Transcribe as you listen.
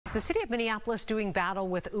The city of Minneapolis doing battle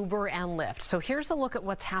with Uber and Lyft. So here's a look at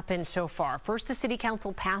what's happened so far. First, the city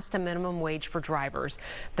council passed a minimum wage for drivers.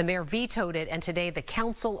 The mayor vetoed it, and today the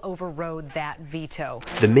council overrode that veto.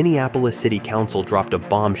 The Minneapolis City Council dropped a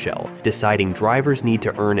bombshell, deciding drivers need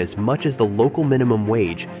to earn as much as the local minimum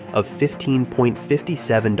wage of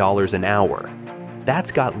 $15.57 an hour.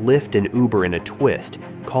 That's got Lyft and Uber in a twist,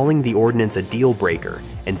 calling the ordinance a deal breaker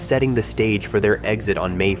and setting the stage for their exit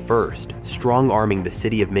on May 1st, strong-arming the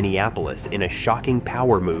city of Minneapolis in a shocking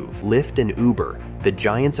power move. Lyft and Uber, the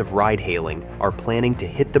giants of ride-hailing, are planning to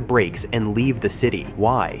hit the brakes and leave the city.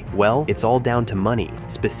 Why? Well, it's all down to money.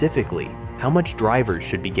 Specifically, how much drivers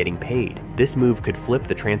should be getting paid. This move could flip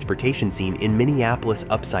the transportation scene in Minneapolis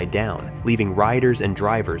upside down, leaving riders and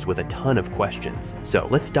drivers with a ton of questions. So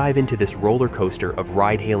let's dive into this roller coaster of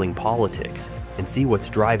ride-hailing politics and see what's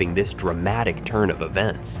driving this dramatic turn of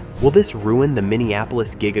events. Will this ruin the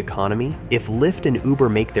Minneapolis gig economy? If Lyft and Uber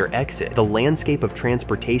make their exit, the landscape of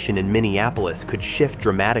transportation in Minneapolis could shift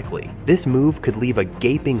dramatically. This move could leave a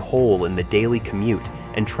gaping hole in the daily commute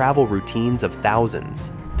and travel routines of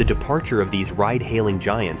thousands. The departure of these ride-hailing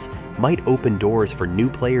giants might open doors for new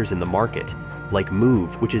players in the market, like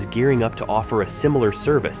Move, which is gearing up to offer a similar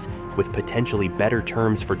service with potentially better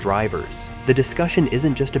terms for drivers. The discussion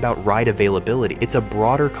isn't just about ride availability, it's a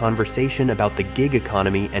broader conversation about the gig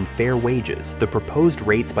economy and fair wages. The proposed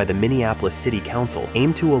rates by the Minneapolis City Council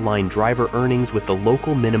aim to align driver earnings with the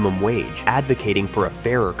local minimum wage, advocating for a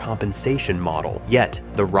fairer compensation model. Yet,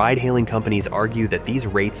 the ride-hailing companies argue that these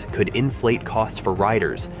rates could inflate costs for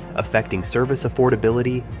riders, affecting service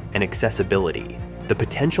affordability and accessibility. The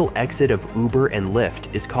potential exit of Uber and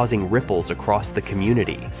Lyft is causing ripples across the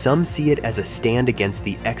community. Some see it as a stand against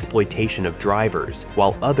the exploitation of drivers,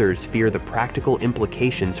 while others fear the practical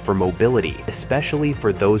implications for mobility, especially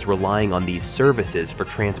for those relying on these services for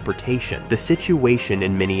transportation. The situation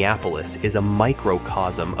in Minneapolis is a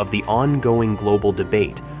microcosm of the ongoing global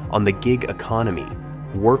debate on the gig economy,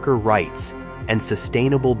 worker rights, and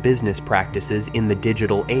sustainable business practices in the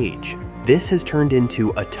digital age. This has turned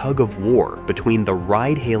into a tug-of-war between the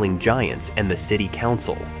ride-hailing giants and the city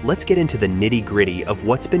council. Let's get into the nitty-gritty of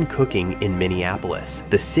what's been cooking in Minneapolis.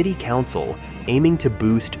 The city council, aiming to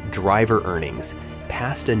boost driver earnings,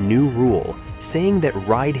 passed a new rule saying that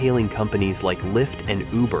ride-hailing companies like Lyft and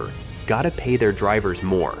Uber gotta pay their drivers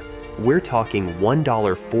more. We're talking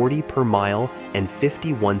 $1.40 per mile and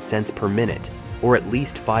 51 cents per minute, or at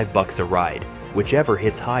least $5 a ride, whichever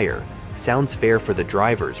hits higher. Sounds fair for the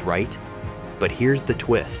drivers, right? But here's the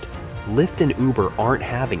twist. Lyft and Uber aren't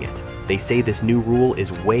having it. They say this new rule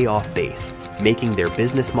is way off base, making their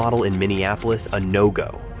business model in Minneapolis a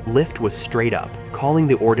no-go. Lyft was straight up, calling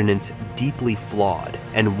the ordinance deeply flawed,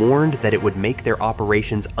 and warned that it would make their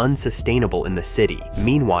operations unsustainable in the city.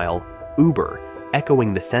 Meanwhile, Uber,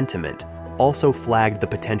 echoing the sentiment, also flagged the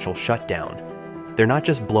potential shutdown. They're not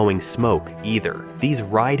just blowing smoke either. These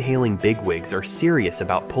ride-hailing bigwigs are serious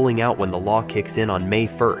about pulling out when the law kicks in on May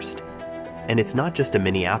 1st. And it's not just a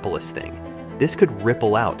Minneapolis thing. This could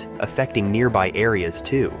ripple out, affecting nearby areas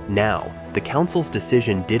too. Now, the council's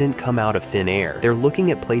decision didn't come out of thin air. They're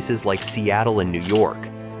looking at places like Seattle and New York,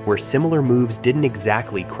 where similar moves didn't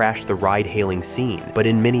exactly crash the ride-hailing scene. But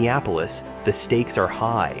in Minneapolis, the stakes are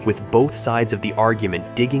high, with both sides of the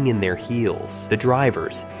argument digging in their heels. The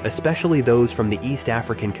drivers, especially those from the East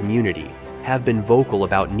African community, have been vocal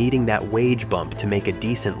about needing that wage bump to make a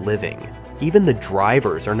decent living. Even the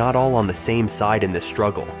drivers are not all on the same side in this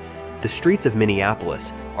struggle. The streets of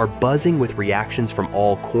Minneapolis are buzzing with reactions from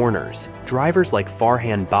all corners. Drivers like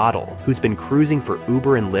Farhan Badal, who's been cruising for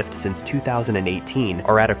Uber and Lyft since 2018,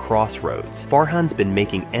 are at a crossroads. Farhan's been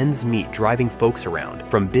making ends meet driving folks around,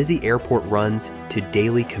 from busy airport runs to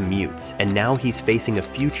daily commutes, and now he's facing a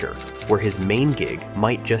future where his main gig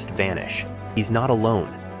might just vanish. He's not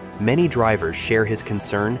alone. Many drivers share his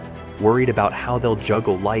concern, worried about how they'll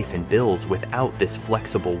juggle life and bills without this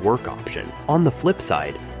flexible work option. On the flip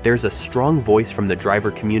side, there's a strong voice from the driver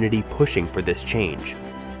community pushing for this change.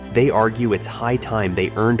 They argue it's high time they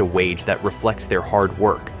earned a wage that reflects their hard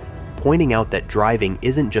work, pointing out that driving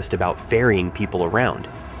isn't just about ferrying people around,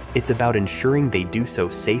 it's about ensuring they do so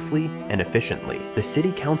safely and efficiently. The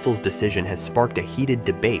city council's decision has sparked a heated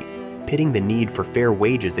debate, pitting the need for fair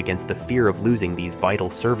wages against the fear of losing these vital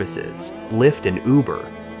services. Lyft and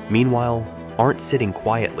Uber, meanwhile, aren't sitting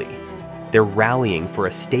quietly. They're rallying for a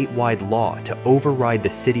statewide law to override the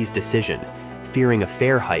city's decision, fearing a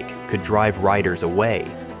fare hike could drive riders away.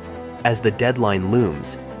 As the deadline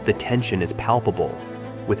looms, the tension is palpable,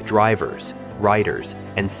 with drivers, riders,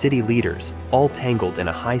 and city leaders all tangled in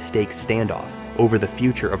a high-stakes standoff over the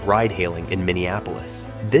future of ride-hailing in Minneapolis.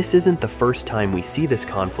 This isn't the first time we see this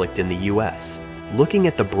conflict in the US. Looking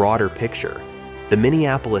at the broader picture, the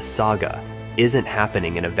Minneapolis saga isn't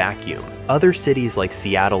happening in a vacuum. Other cities like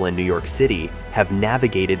Seattle and New York City have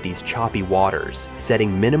navigated these choppy waters,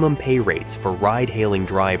 setting minimum pay rates for ride-hailing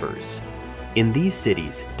drivers. In these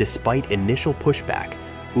cities, despite initial pushback,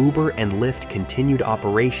 Uber and Lyft continued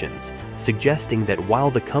operations, suggesting that while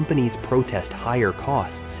the companies protest higher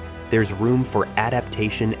costs, there's room for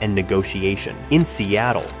adaptation and negotiation. In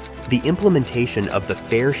Seattle, the implementation of the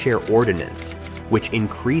Fair Share Ordinance, which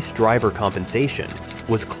increased driver compensation,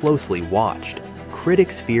 was closely watched.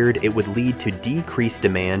 Critics feared it would lead to decreased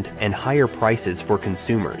demand and higher prices for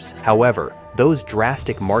consumers. However, those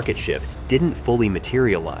drastic market shifts didn't fully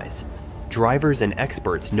materialize. Drivers and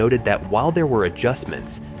experts noted that while there were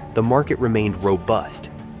adjustments, the market remained robust,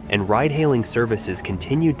 and ride-hailing services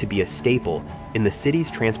continued to be a staple in the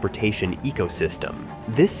city's transportation ecosystem.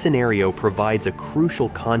 This scenario provides a crucial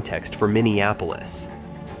context for Minneapolis.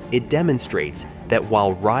 It demonstrates that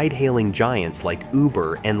while ride-hailing giants like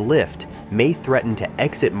Uber and Lyft may threaten to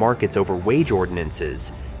exit markets over wage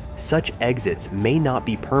ordinances, such exits may not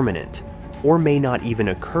be permanent, or may not even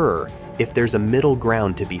occur if there's a middle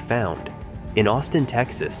ground to be found. In Austin,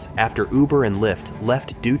 Texas, after Uber and Lyft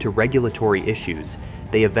left due to regulatory issues,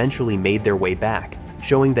 they eventually made their way back,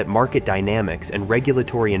 showing that market dynamics and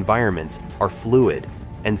regulatory environments are fluid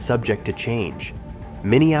and subject to change.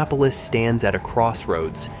 Minneapolis stands at a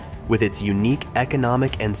crossroads. With its unique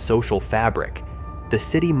economic and social fabric, the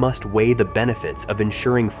city must weigh the benefits of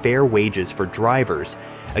ensuring fair wages for drivers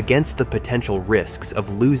against the potential risks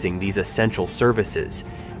of losing these essential services,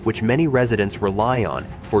 which many residents rely on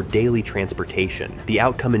for daily transportation. The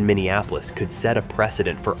outcome in Minneapolis could set a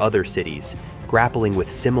precedent for other cities grappling with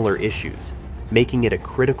similar issues, making it a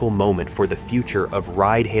critical moment for the future of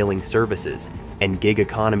ride-hailing services and gig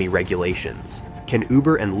economy regulations. Can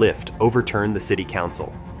Uber and Lyft overturn the city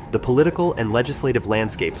council? The political and legislative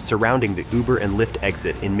landscape surrounding the Uber and Lyft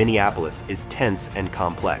exit in Minneapolis is tense and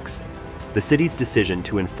complex. The city's decision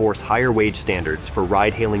to enforce higher wage standards for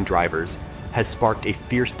ride-hailing drivers has sparked a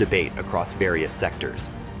fierce debate across various sectors.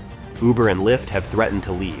 Uber and Lyft have threatened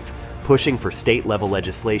to leave, pushing for state-level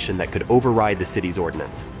legislation that could override the city's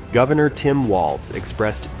ordinance. Governor Tim Walz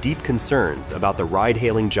expressed deep concerns about the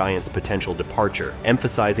ride-hailing giant's potential departure,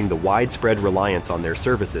 emphasizing the widespread reliance on their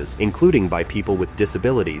services, including by people with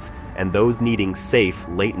disabilities and those needing safe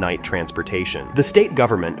late-night transportation. The state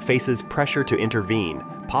government faces pressure to intervene,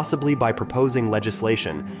 possibly by proposing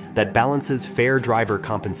legislation that balances fair driver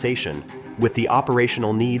compensation with the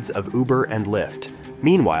operational needs of Uber and Lyft.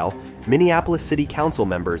 Meanwhile, Minneapolis City Council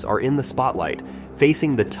members are in the spotlight,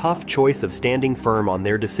 facing the tough choice of standing firm on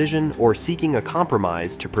their decision or seeking a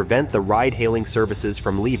compromise to prevent the ride-hailing services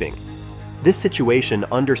from leaving. This situation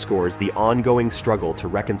underscores the ongoing struggle to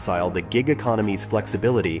reconcile the gig economy's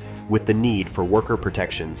flexibility with the need for worker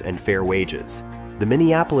protections and fair wages. The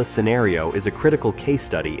Minneapolis scenario is a critical case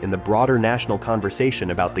study in the broader national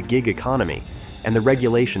conversation about the gig economy and the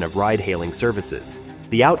regulation of ride-hailing services.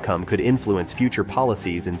 The outcome could influence future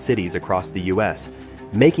policies in cities across the U.S.,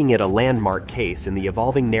 making it a landmark case in the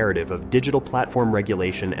evolving narrative of digital platform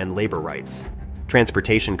regulation and labor rights.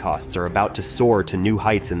 Transportation costs are about to soar to new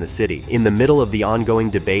heights in the city. In the middle of the ongoing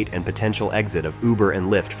debate and potential exit of Uber and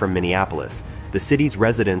Lyft from Minneapolis, the city's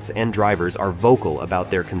residents and drivers are vocal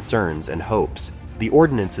about their concerns and hopes. The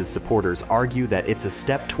ordinance's supporters argue that it's a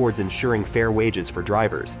step towards ensuring fair wages for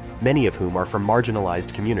drivers, many of whom are from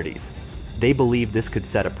marginalized communities. They believe this could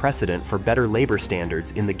set a precedent for better labor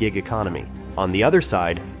standards in the gig economy. On the other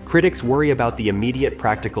side, critics worry about the immediate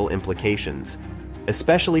practical implications,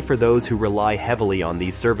 especially for those who rely heavily on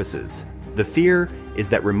these services. The fear is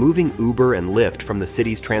that removing Uber and Lyft from the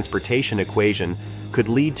city's transportation equation could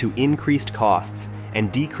lead to increased costs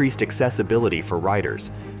and decreased accessibility for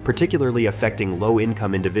riders, particularly affecting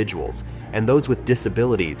low-income individuals and those with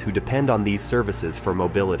disabilities who depend on these services for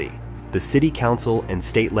mobility. The city council and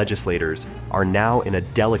state legislators are now in a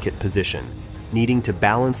delicate position, needing to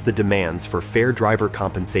balance the demands for fair driver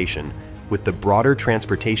compensation with the broader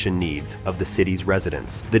transportation needs of the city's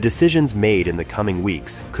residents. The decisions made in the coming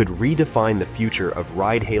weeks could redefine the future of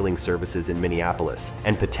ride-hailing services in Minneapolis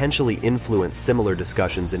and potentially influence similar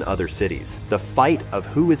discussions in other cities. The fight of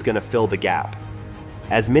who is going to fill the gap.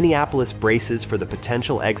 As Minneapolis braces for the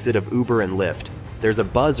potential exit of Uber and Lyft, there's a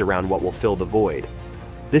buzz around what will fill the void.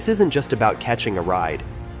 This isn't just about catching a ride.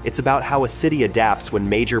 It's about how a city adapts when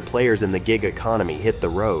major players in the gig economy hit the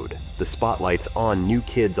road. The spotlight's on new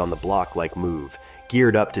kids on the block like Move,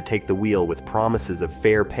 geared up to take the wheel with promises of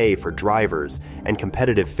fair pay for drivers and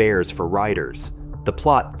competitive fares for riders. The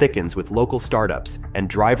plot thickens with local startups and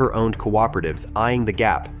driver-owned cooperatives eyeing the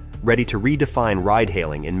gap, ready to redefine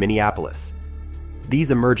ride-hailing in Minneapolis.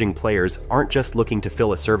 These emerging players aren't just looking to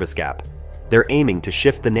fill a service gap. They're aiming to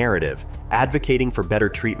shift the narrative, advocating for better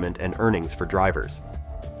treatment and earnings for drivers.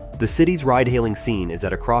 The city's ride-hailing scene is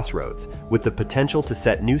at a crossroads, with the potential to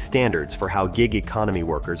set new standards for how gig economy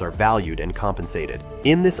workers are valued and compensated.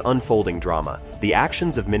 In this unfolding drama, the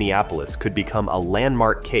actions of Minneapolis could become a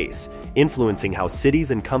landmark case, influencing how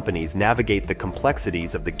cities and companies navigate the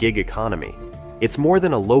complexities of the gig economy. It's more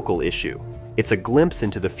than a local issue. It's a glimpse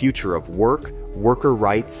into the future of work, worker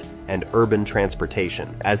rights, and urban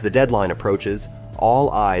transportation. As the deadline approaches,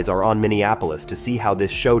 all eyes are on Minneapolis to see how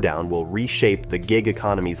this showdown will reshape the gig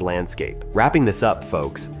economy's landscape. Wrapping this up,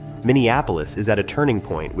 folks, Minneapolis is at a turning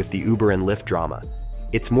point with the Uber and Lyft drama.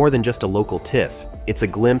 It's more than just a local tiff. It's a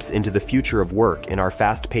glimpse into the future of work in our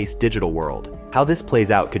fast-paced digital world. How this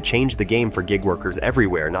plays out could change the game for gig workers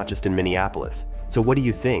everywhere, not just in Minneapolis. So what do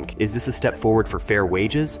you think? Is this a step forward for fair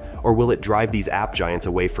wages, or will it drive these app giants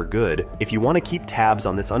away for good? If you want to keep tabs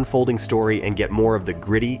on this unfolding story and get more of the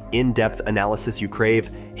gritty, in-depth analysis you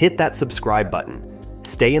crave, hit that subscribe button.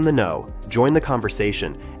 Stay in the know, join the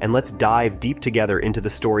conversation, and let's dive deep together into the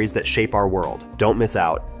stories that shape our world. Don't miss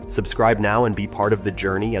out. Subscribe now and be part of the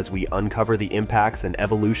journey as we uncover the impacts and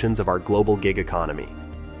evolutions of our global gig economy.